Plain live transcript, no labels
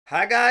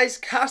Hi guys,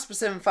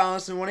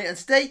 Casper7001 and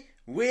today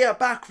we are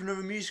back for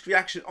another music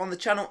reaction on the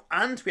channel,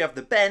 and we have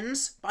The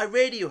Bends by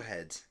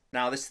Radiohead.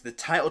 Now this is the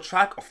title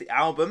track of the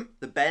album,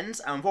 The Bends,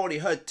 and I've already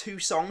heard two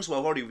songs, well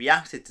I've already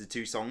reacted to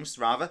two songs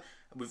rather.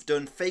 We've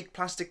done Fake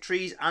Plastic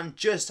Trees and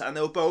Just, and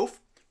they were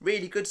both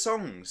really good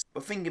songs.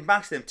 But thinking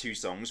back to them two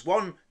songs,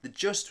 one, the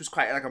Just was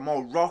quite like a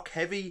more rock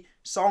heavy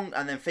song,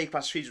 and then Fake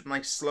Plastic Trees was a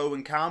nice slow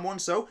and calm one,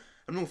 so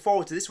I'm looking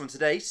forward to this one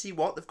today, see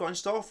what they've got in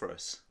store for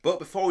us. But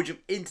before we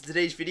jump into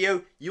today's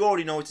video, you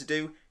already know what to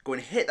do. Go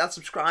and hit that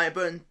subscribe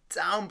button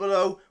down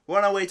below. We're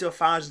on our way to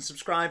 1,000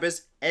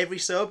 subscribers. Every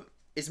sub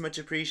is much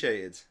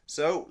appreciated.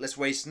 So let's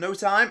waste no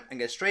time and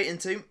get straight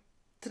into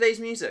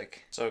today's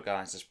music. So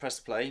guys, let's press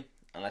play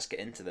and let's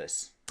get into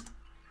this.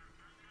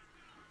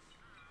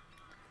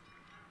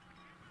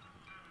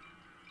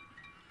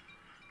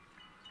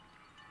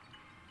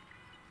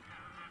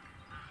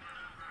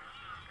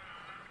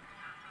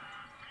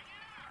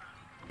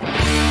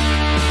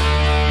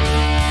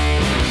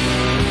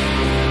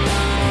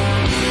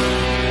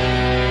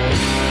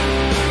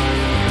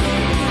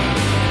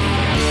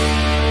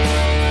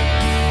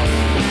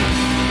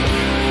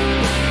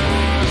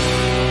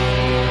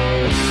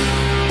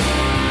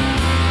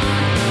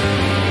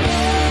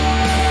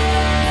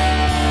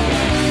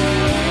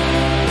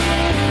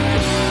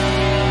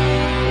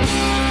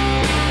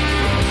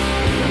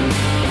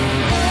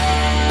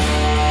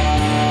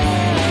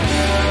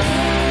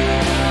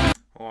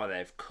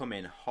 They've come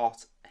in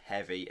hot,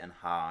 heavy and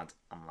hard.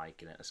 I'm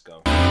liking it. Let's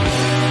go. Where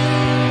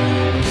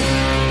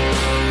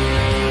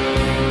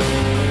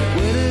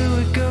do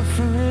we go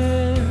from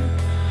here?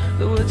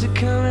 The words are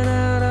coming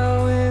out.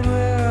 Oh, and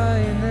where are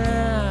you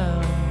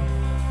now?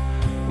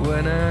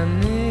 When I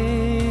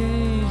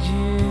need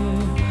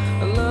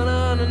you, alone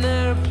on an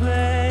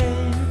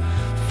airplane,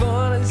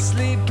 falling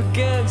asleep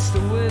against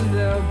the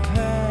window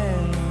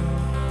pane.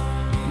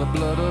 My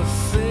blood will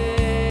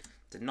thin.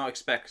 Did not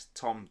expect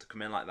Tom to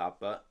come in like that,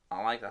 but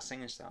I like that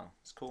singing style.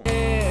 It's cool. I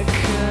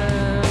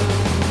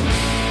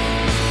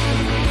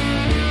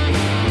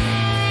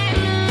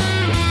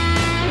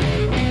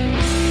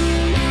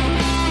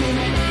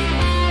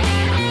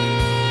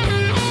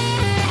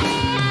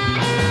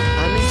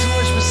need to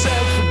wash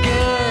myself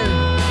again,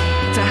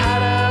 to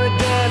hide all the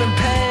dirt and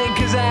pain,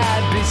 'cause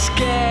I'd be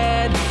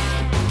scared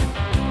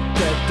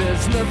that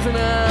there's nothing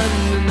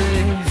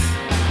underneath.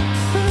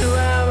 Who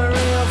are my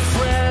real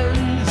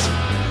friends?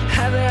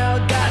 Have they all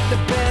got the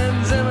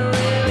bends? Am I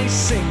really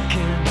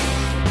sinking?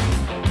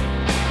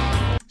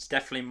 It's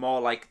definitely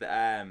more like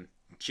the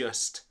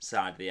Just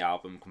side of the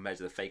album compared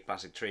to the Fake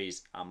Plastic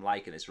Trees. I'm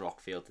liking this rock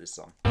feel to this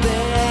song.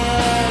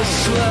 They're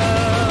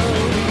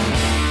slow.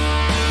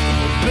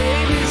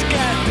 Baby's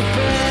got the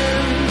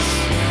bends.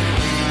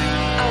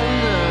 I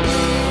know.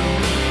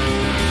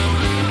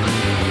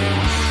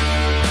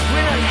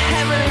 We're not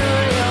having a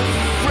real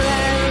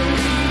friend.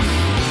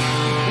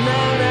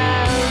 No, no,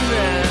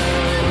 no.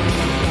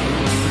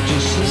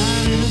 Just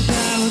lying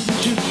about with my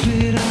drip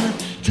fit on,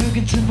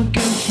 talking to my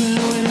girlfriend,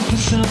 waiting for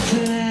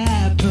something to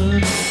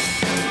happen.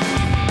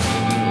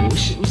 I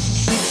wish it was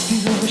the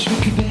 60s, I wish we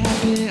could be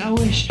happy. I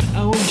wish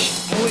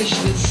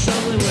that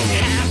something would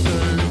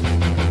happen.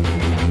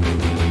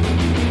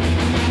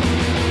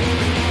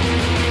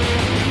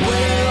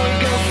 Where do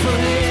I go from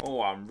here?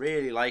 Oh, I'm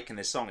really liking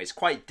this song. It's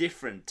quite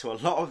different to a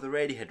lot of the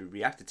Radiohead we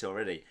reacted to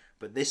already,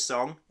 but this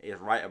song is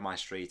right up my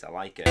street. I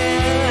like it. The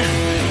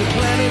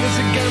planet is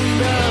a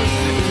Gundam,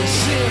 and the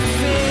sea of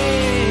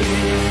fear.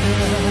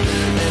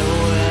 And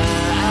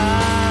where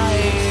are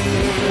you?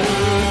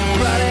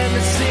 Brought in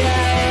the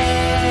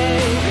CIA,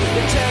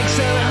 the tanks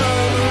and the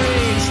whole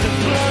Marines to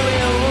blow me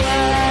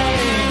away,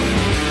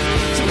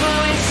 to blow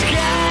me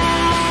sky.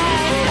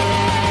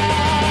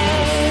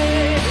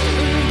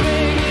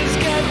 Baby's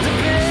got the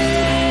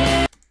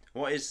bend.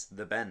 What is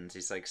the bends?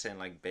 He's like saying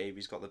like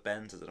baby's got the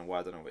bends. I don't know why.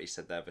 I don't know what he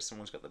said there, but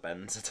someone's got the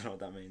bends. I don't know what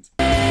that means.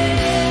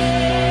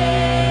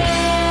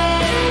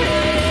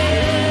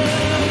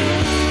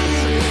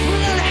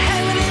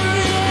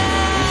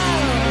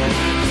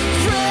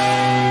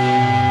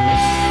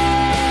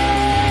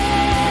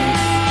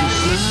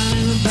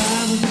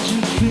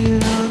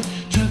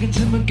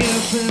 To my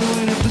girlfriend,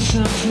 waiting for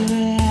something to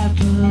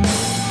happen.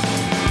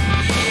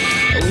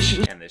 I wish it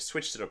was. And they've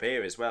switched it up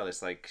here as well.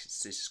 It's like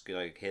it's just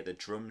like hear the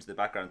drums in the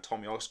background.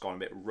 Tom York's gone a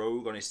bit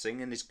rogue on his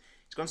singing. He's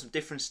gone some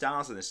different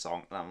styles in this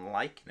song, and I'm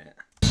liking it.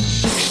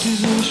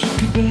 60s, I wish we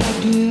could be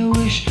happy. I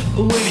wish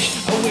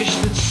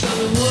that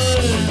something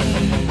would.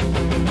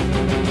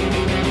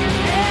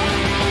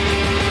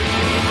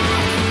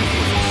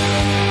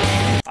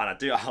 And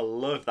I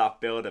love that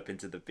build up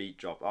into the beat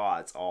drop. Oh,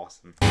 it's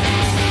awesome.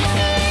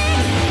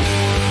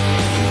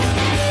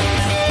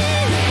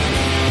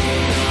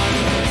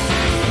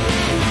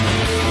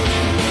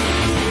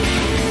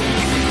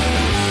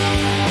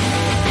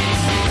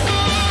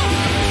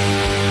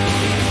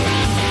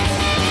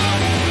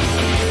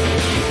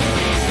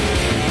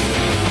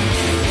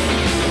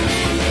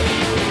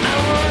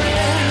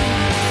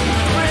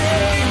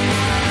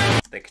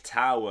 The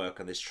guitar work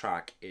on this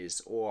track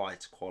is, oh,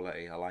 it's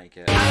quality. I like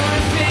it.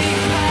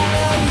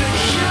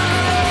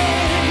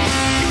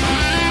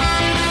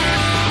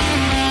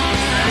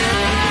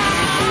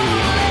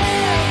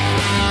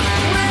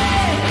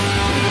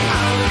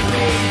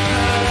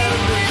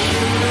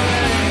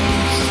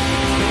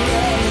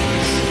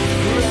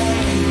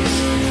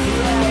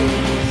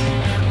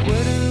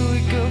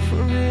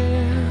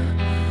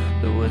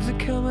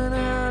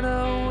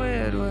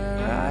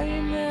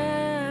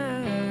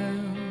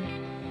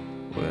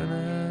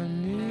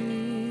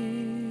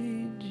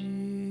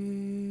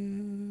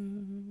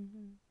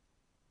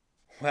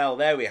 Well,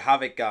 there we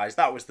have it, guys.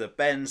 That was The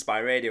Bends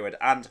by Radiohead,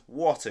 and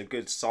what a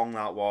good song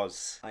that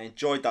was. I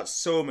enjoyed that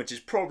so much.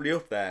 It's probably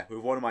up there with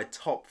one of my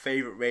top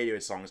favourite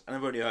Radiohead songs, and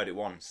I've only heard it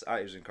once.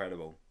 It was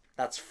incredible.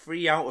 That's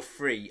 3 out of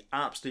 3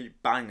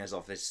 absolute bangers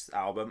off this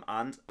album,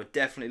 and I would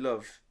definitely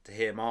love to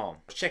hear more. I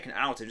was checking it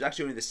out. It was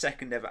actually only the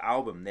second ever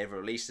album they ever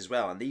released as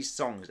well, and these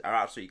songs are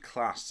absolutely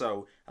class,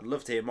 so I'd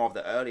love to hear more of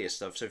the earlier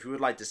stuff. So if you would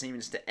like to see me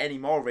listen to any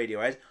more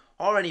Radiohead,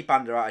 or any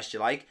band or artist you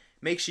like,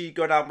 make sure you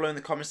go down below in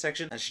the comment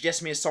section and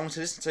suggest me a song to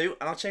listen to,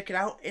 and I'll check it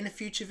out in a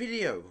future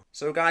video.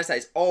 So guys, that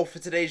is all for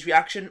today's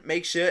reaction.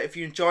 Make sure if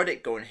you enjoyed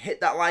it, go and hit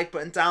that like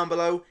button down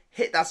below,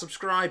 hit that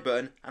subscribe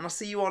button, and I'll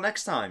see you all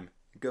next time.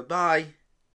 Goodbye.